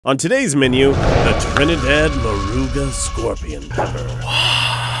On today's menu, the Trinidad Moruga scorpion pepper.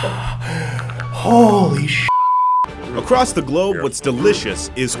 Holy sh**. Across the globe, what's delicious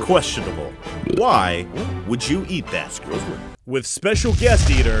is questionable. Why would you eat that? With special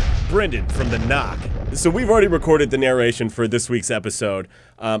guest eater, Brendan from the Knock. So we've already recorded the narration for this week's episode,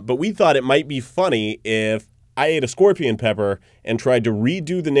 but we thought it might be funny if I ate a scorpion pepper and tried to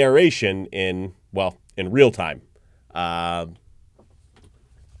redo the narration in real time.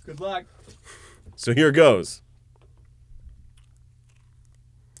 Good luck. So here goes.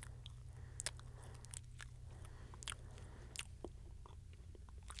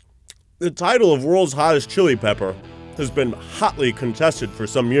 The title of World's Hottest Chili Pepper has been hotly contested for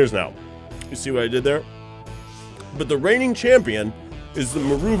some years now. You see what I did there? But the reigning champion is the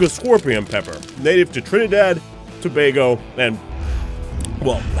Moruga scorpion pepper, native to Trinidad, Tobago, and,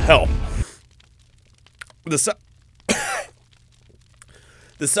 well, hell.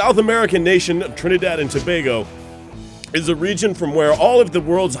 The South American nation of Trinidad and Tobago is a region from where all of the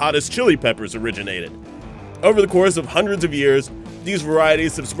world's hottest chili peppers originated. Over the course of hundreds of years, these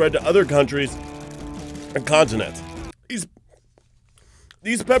varieties have spread to other countries and continents.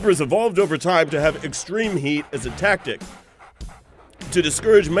 These peppers evolved over time to have extreme heat as a tactic to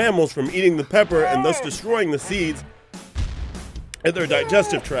discourage mammals from eating the pepper and thus destroying the seeds in their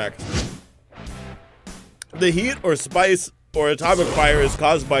digestive tract. The heat or spice or atomic fire is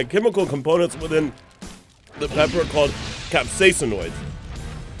caused by chemical components within the pepper called capsaicinoids.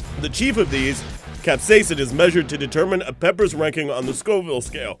 The chief of these, capsaicin, is measured to determine a pepper's ranking on the Scoville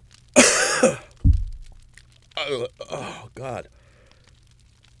scale. Oh, God.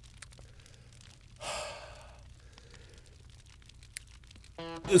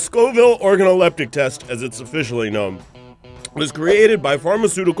 The Scoville organoleptic test, as it's officially known, was created by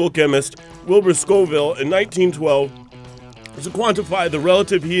pharmaceutical chemist Wilbur Scoville in 1912 to quantify the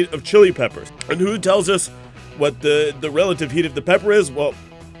relative heat of chili peppers. And who tells us what the relative heat of the pepper is? Well,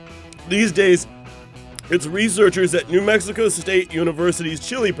 these days, it's researchers at New Mexico State University's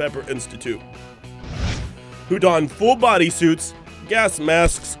Chili Pepper Institute, who don full body suits, gas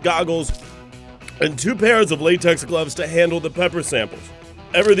masks, goggles, and 2 pairs of latex gloves to handle the pepper samples.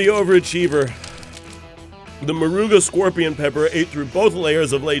 Ever the overachiever, the Moruga scorpion pepper ate through both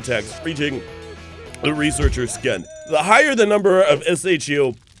layers of latex, reaching the researcher's skin. The higher the number of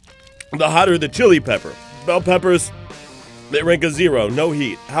SHU, the hotter the chili pepper. Bell peppers, they rank a 0, no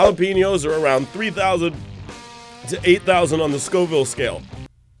heat. Jalapenos are around 3,000 to 8,000 on the Scoville scale.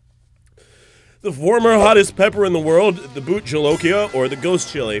 The former hottest pepper in the world, the boot jalokia, or the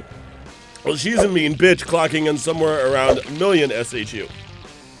ghost chili, well, she's a mean bitch, clocking in somewhere around 1 million SHU.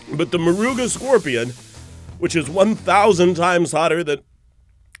 But the Moruga scorpion, which is 1,000 times hotter than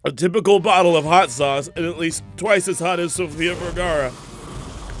a typical bottle of hot sauce and at least twice as hot as Sofia Vergara,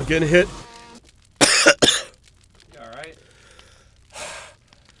 can hit. You alright?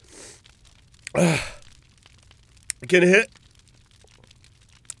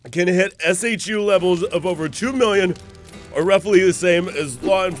 Can hit SHU levels of over 2 million, or roughly the same as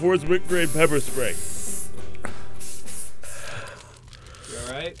law enforcement grade pepper spray. You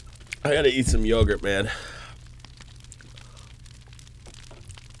alright? I gotta eat some yogurt, man.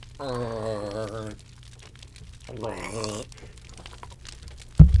 Do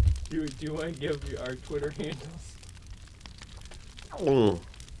you want to give me our Twitter handles?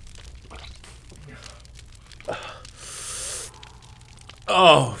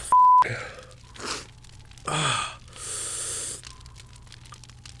 Oh,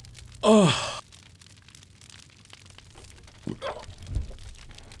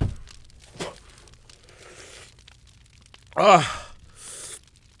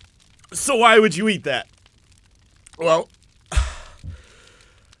 So why would you eat that? Well,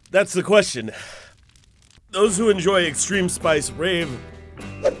 that's the question. Those who enjoy extreme spice rave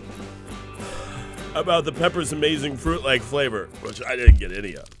about the pepper's amazing fruit-like flavor, which I didn't get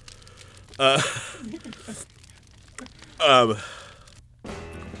any of.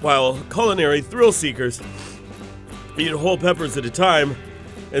 While culinary thrill seekers eat whole peppers at a time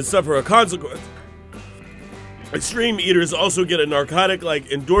and suffer a consequence, extreme eaters also get a narcotic-like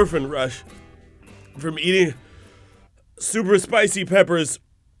endorphin rush from eating super spicy peppers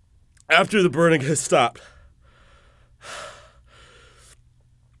after the burning has stopped.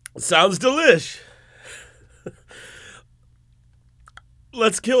 Sounds delish.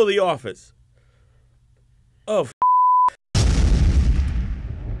 Let's kill the office. Oh,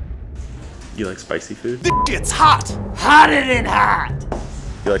 You like spicy food? This shit's hot! Hotter than hot!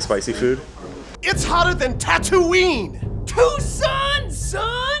 You like spicy food? It's hotter than Tatooine! Tucson,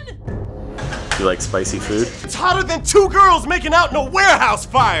 son! You like spicy food? It's hotter than two girls making out in a warehouse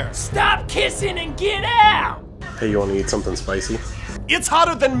fire. Stop kissing and get out! Hey, you want to eat something spicy? It's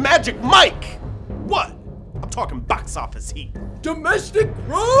hotter than Magic Mike. What? I'm talking box office heat. Domestic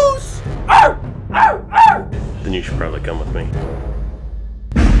rose? Arr! Arr! Arr! Then you should probably come with me.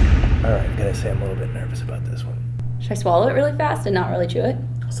 Alright, I gotta say I'm a little bit nervous about this one. Should I swallow it really fast and not really chew it?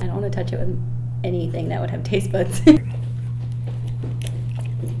 I don't want to touch it with anything that would have taste buds.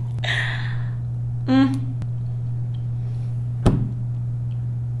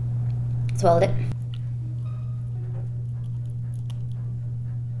 Swallowed it.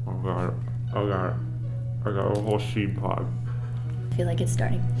 I got a whole seed pod. I feel like it's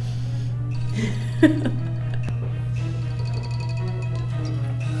starting.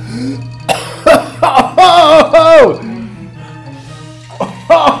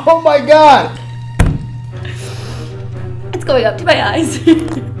 Oh my god! It's going up to my eyes.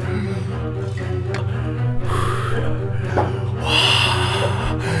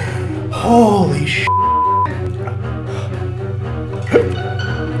 Holy sh!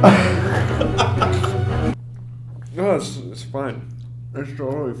 No, it's fine. It's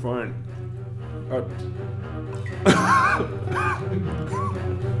totally fine.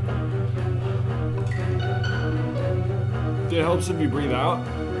 It helps if you breathe out.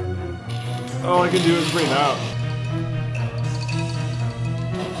 All I can do is breathe out.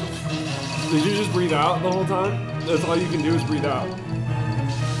 Did you just breathe out the whole time? That's all you can do is breathe out.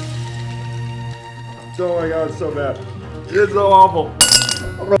 Oh my god, it's so bad. It's so awful.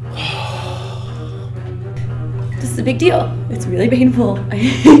 This is a big deal. It's really painful.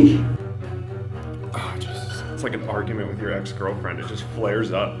 It's like an argument with your ex-girlfriend. It just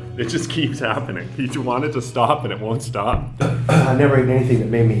flares up. It just keeps happening. You want it to stop and it won't stop. I've never eaten anything that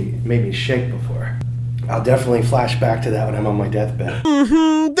made me shake before. I'll definitely flash back to that when I'm on my deathbed.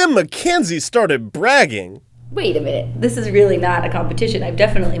 Then Mackenzie started bragging. Wait a minute. This is really not a competition. I've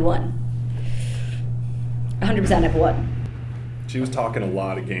definitely won. 100% I've won. She was talking a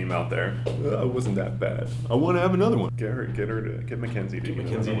lot of game out there. It wasn't that bad. I want to have another one. Get Mackenzie to get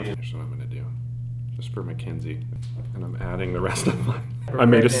Mackenzie. Here's what I'm gonna do. Just for Mackenzie. And I'm adding the rest of mine. I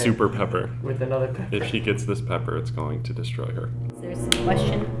made a super pepper. With another pepper. If she gets this pepper, it's going to destroy her. There's some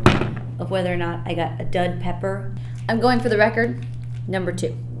question of whether or not I got a dud pepper. I'm going for the record, number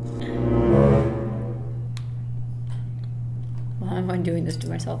 2. Why am I doing this to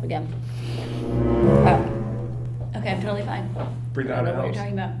myself again? Oh. Okay, I'm totally fine. Breathe I out. don't know what you're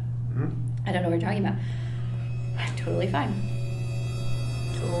talking about. I don't know what you're talking about. I'm totally fine.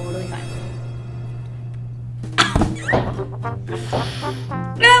 Totally fine.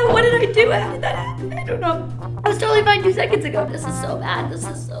 No, what did I do? How did that happen? I don't know. I was totally fine 2 seconds ago. This is so bad. This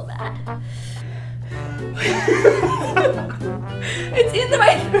is so bad. It's in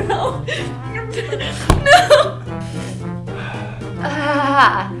my throat. No.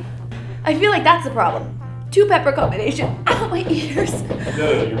 I feel like that's the problem. 2 pepper combination. Ow, my ears.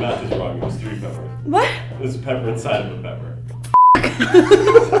 No, your math is wrong. It was 3 peppers. What? There's a pepper inside of a pepper.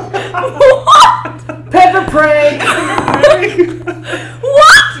 What? Pepper prank!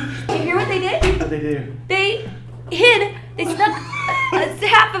 What? You hear what they did? What they do? They snuck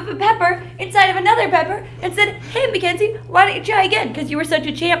half of a pepper inside of another pepper and said, hey, Mackenzie, why don't you try again? Because you were such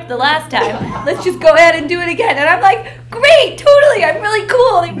a champ the last time. Let's just go ahead and do it again. And I'm like, great, totally, I'm really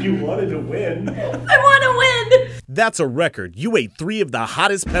cool. You wanted to win. I want to win. That's a record. You ate 3 of the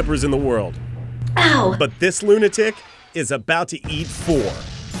hottest peppers in the world. Ow. But this lunatic is about to eat 4.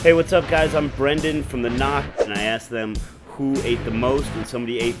 Hey, what's up, guys? I'm Brendan from The Knock, and I asked them who ate the most, and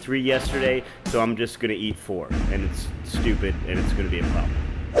somebody ate 3 yesterday, so I'm just gonna eat 4. And it's stupid, and it's gonna be a problem.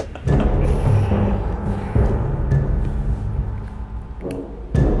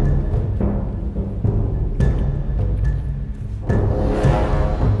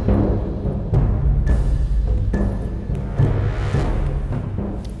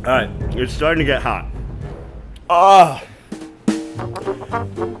 Alright, it's starting to get hot.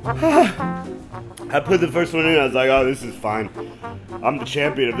 I put the first one in, I was like, oh, this is fine. I'm the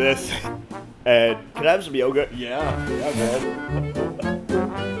champion of this. And can I have some yogurt? Yeah, man.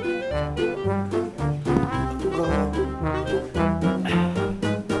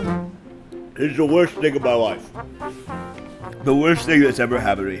 This is the worst thing of my life. The worst thing that's ever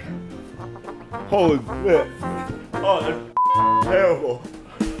happened to me. Holy shit. Oh, that's terrible.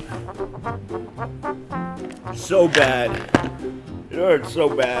 So bad. It hurts so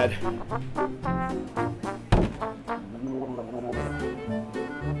bad.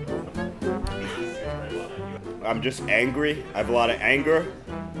 I'm just angry. I have a lot of anger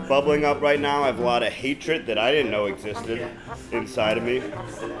bubbling up right now. I have a lot of hatred that I didn't know existed inside of me.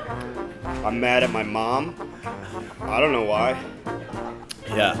 I'm mad at my mom. I don't know why.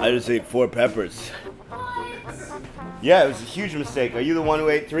 Yeah, I just ate 4 peppers. What? Yeah, it was a huge mistake. Are you the one who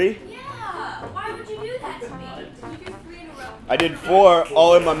ate 3? Yeah. Why would you do that to me? Did you do 3 in a row? I did 4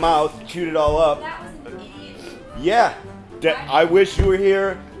 all in my mouth, chewed it all up. That was an idiot. Yeah. I wish you were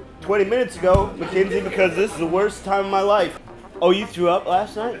here 20 minutes ago, Mackenzie, because this is the worst time of my life. Oh, you threw up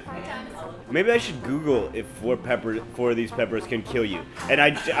last night? Maybe I should Google if 4 of these peppers can kill you. And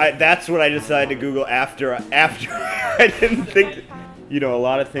I that's what I decided to Google after I didn't think, you know, a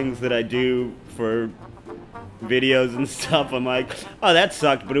lot of things that I do for videos and stuff, I'm like, oh, that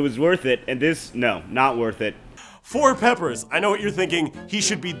sucked, but it was worth it. And this, no, not worth it. 4 peppers. I know what you're thinking. He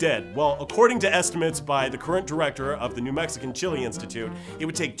should be dead. Well, according to estimates by the current director of the New Mexican Chili Institute, it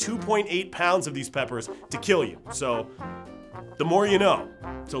would take 2.8 pounds of these peppers to kill you. So, the more you know.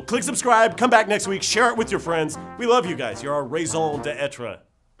 So click subscribe, come back next week, share it with your friends. We love you guys. You're our raison d'etre.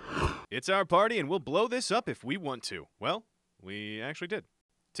 It's our party and we'll blow this up if we want to. Well, we actually did.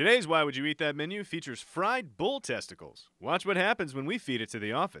 Today's Why Would You Eat That menu features fried bull testicles. Watch what happens when we feed it to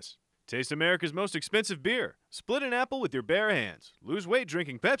the office. Taste America's most expensive beer. Split an apple with your bare hands. Lose weight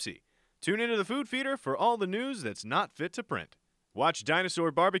drinking Pepsi. Tune into the Food Feeder for all the news that's not fit to print. Watch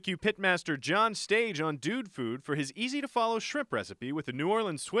Dinosaur Barbecue Pitmaster John Stage on Dude Food for his easy-to-follow shrimp recipe with a New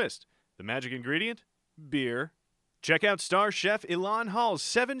Orleans twist. The magic ingredient? Beer. Check out star chef Ilan Hall's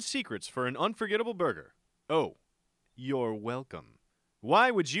 7 secrets for an unforgettable burger. Oh, you're welcome.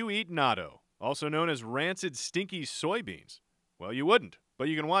 Why would you eat natto, also known as rancid, stinky soybeans? Well, you wouldn't, but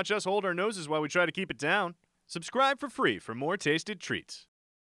you can watch us hold our noses while we try to keep it down. Subscribe for free for more tasted treats.